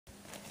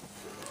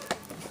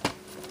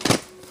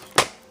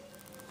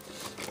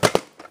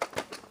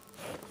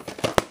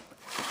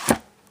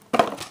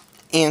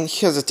And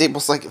here's a date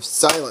was like a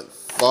Silent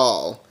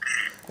Fall.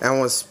 And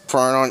was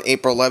premiered on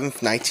April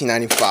 11th,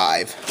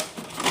 1995.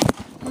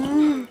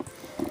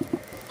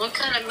 What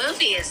kind of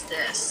movie is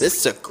this? This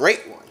is a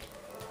great one.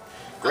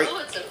 Great. Oh,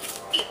 it's a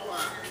great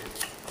one.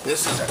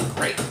 This is a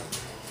great one.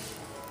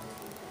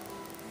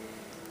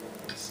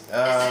 Is it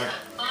a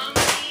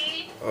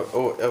comedy?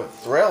 Oh,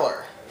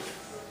 thriller.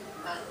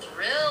 A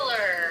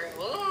thriller.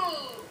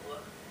 Ooh.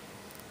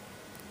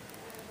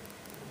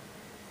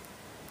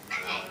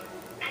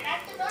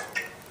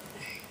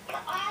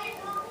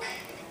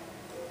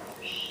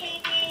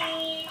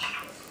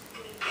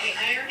 Hey,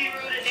 I already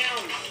wrote it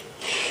down.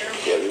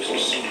 There is a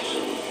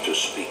season to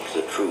speak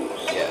the truth.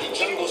 Yeah. The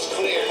jungle's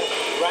clear.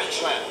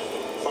 Ranch land.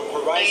 From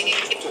horizon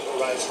to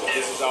horizon.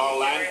 This is our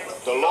land.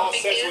 The law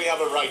says we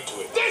have a right to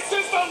it. This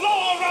is the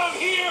law around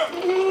here!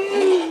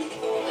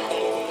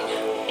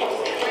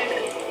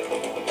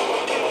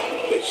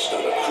 Based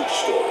on a true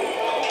story.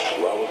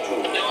 Round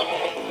two.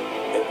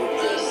 Edward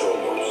James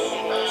Olmos.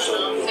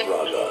 Sonia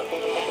Braga.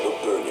 The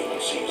Burning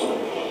Season.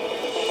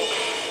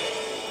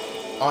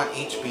 On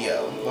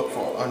HBO. Look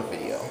for it on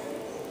video.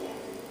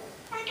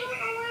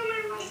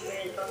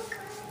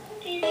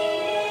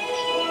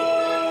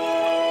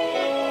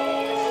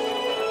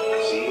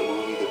 See the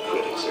movie the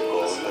critics are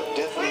calling a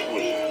definite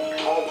winner.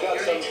 I've got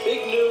some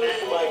big news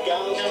for my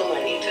gals No, I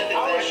tonight. need to do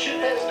Our that. ship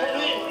has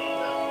come in.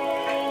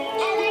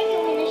 I like it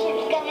when the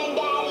ship's coming,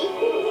 Daddy.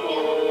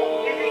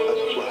 A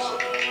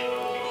classic.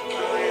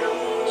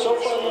 So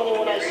far, the only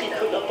one I see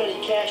putting up any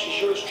cash is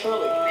yours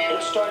truly. And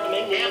it's starting to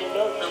make me a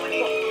little nervous.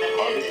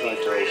 Harvey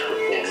Keitel's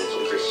performance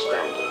is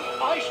astounding.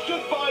 I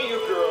stood by you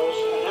girls,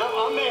 and now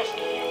I'm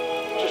asking you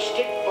to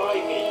stick by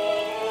me.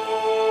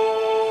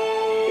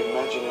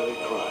 Imaginary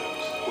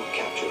crimes will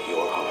capture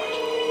your heart.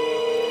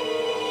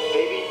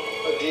 Baby,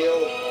 a deal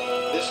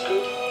this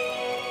good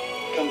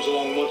comes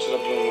along once in a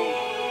blue moon.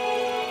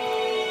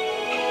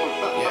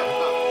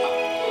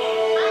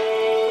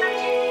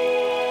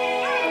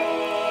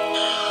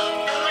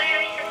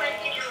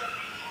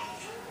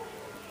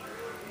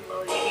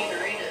 Well, you need to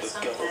read it The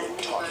sometime.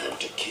 government taught him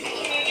to kill.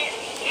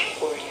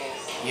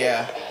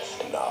 Yeah.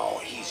 Now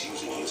he's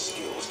using his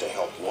skills to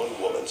help one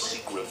woman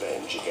seek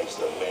revenge against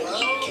the men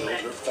who killed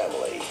her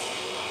family.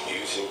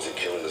 You think the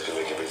killers can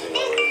make everything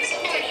all right? It's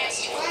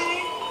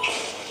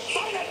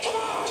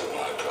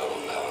my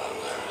problem now, I'm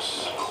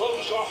theirs.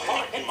 Close your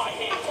heart in my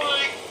hand.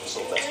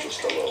 Sylvester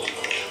Stallone.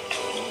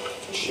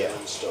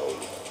 Sharon Stone.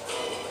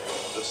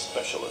 The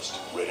Specialist.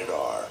 Rated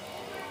R.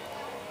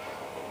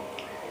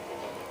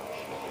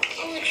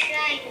 I'm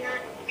trying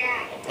not to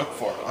die. Look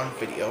for it on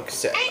video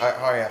cassette. I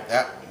already have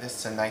that. This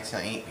is a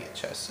 1998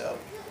 VHS, so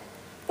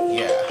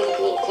yeah. Look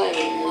a little clever,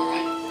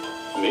 alright?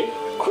 Me?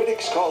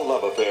 Critics call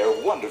Love Affair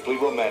wonderfully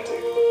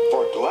romantic.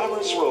 For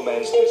glamorous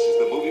romance, this is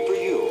the movie for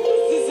you.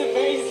 This is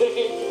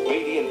amazing.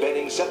 Beatty and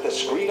Benning set the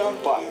screen on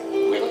fire.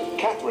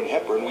 Katharine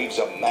Hepburn weaves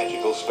a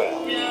magical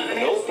spell.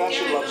 An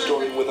old-fashioned love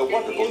story with a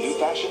wonderful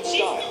new-fashioned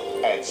style.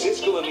 And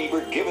Siskel and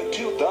Ebert give it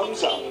 2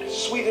 thumbs up.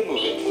 Sweet and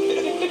moving.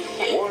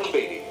 Warren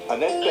Beatty,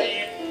 Annette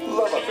Bening,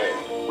 Love Affair.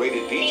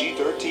 Rated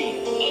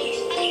PG-13.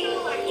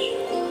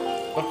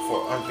 Look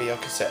for it on video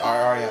cassette.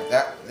 I already have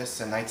that. This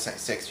is a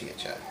 1996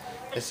 VHS.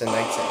 This is a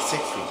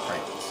 1996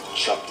 reprint.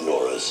 Chuck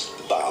Norris,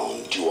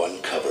 bound to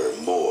uncover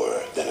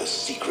more than a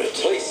secret.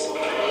 Please.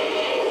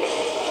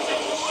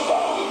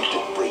 Bound to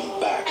bring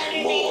back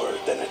more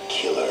than a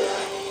killer.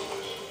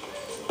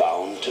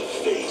 Bound to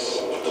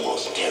face the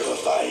most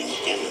terrifying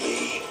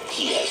enemy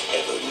he has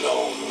ever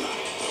known.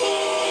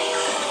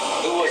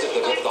 Who was it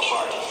that ripped the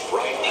heart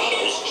right out of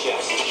his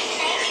chest?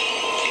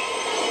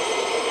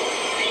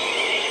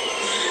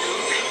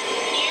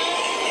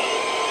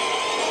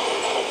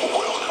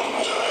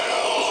 Welcome to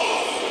hell.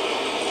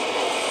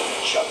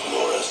 Chuck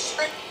Norris,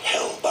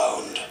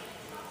 Hellbound.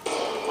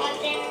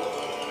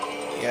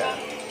 Yeah.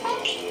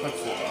 Look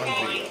for it on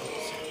video.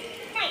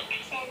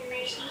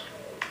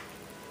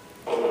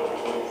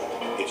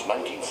 It's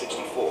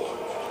 1964.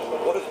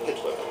 What if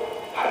Hitler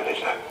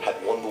had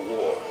won the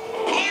war?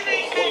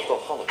 What if the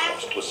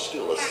Holocaust was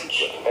still a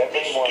secret?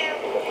 Everyone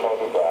in the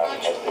photograph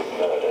has been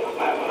murdered. I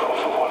have no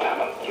idea what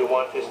happened. You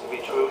want this to be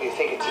true? You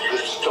think it's a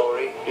good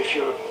story? If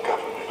your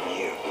government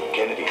knew,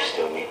 Kennedy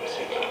still meet with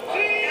Hitler.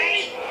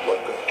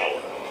 Rutger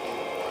Hauer.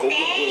 Golden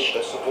Globe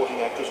Best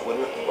Supporting Actress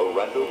winner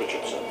Miranda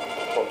Richardson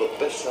from the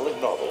best-selling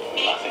novel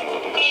Nothing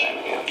will be the same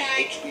again.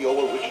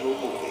 HBO original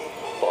movie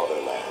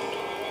Fatherland.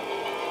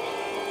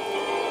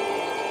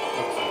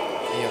 Look for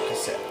video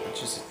cassette,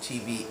 which is a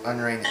TV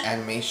unrated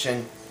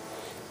animation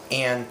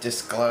and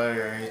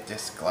discolored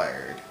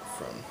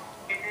from.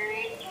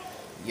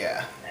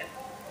 Yeah.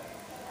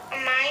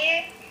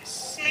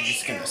 I'm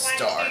just gonna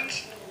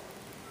start.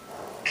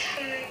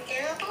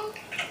 Convertible?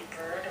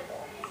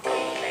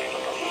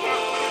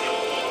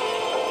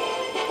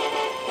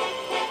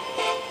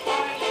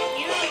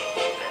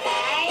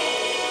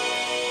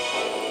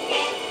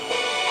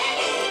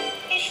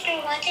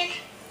 Mr. Watson,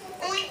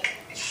 oink,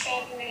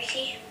 said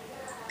Mercy.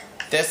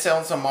 This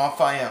is a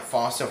modified and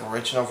foster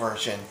original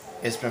version.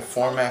 It's been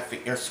formatted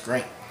for your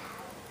screen.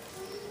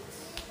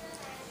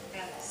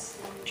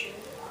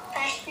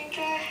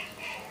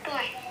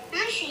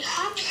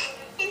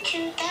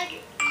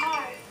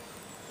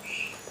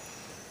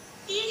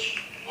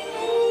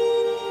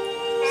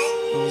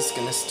 movie's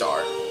gonna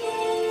start.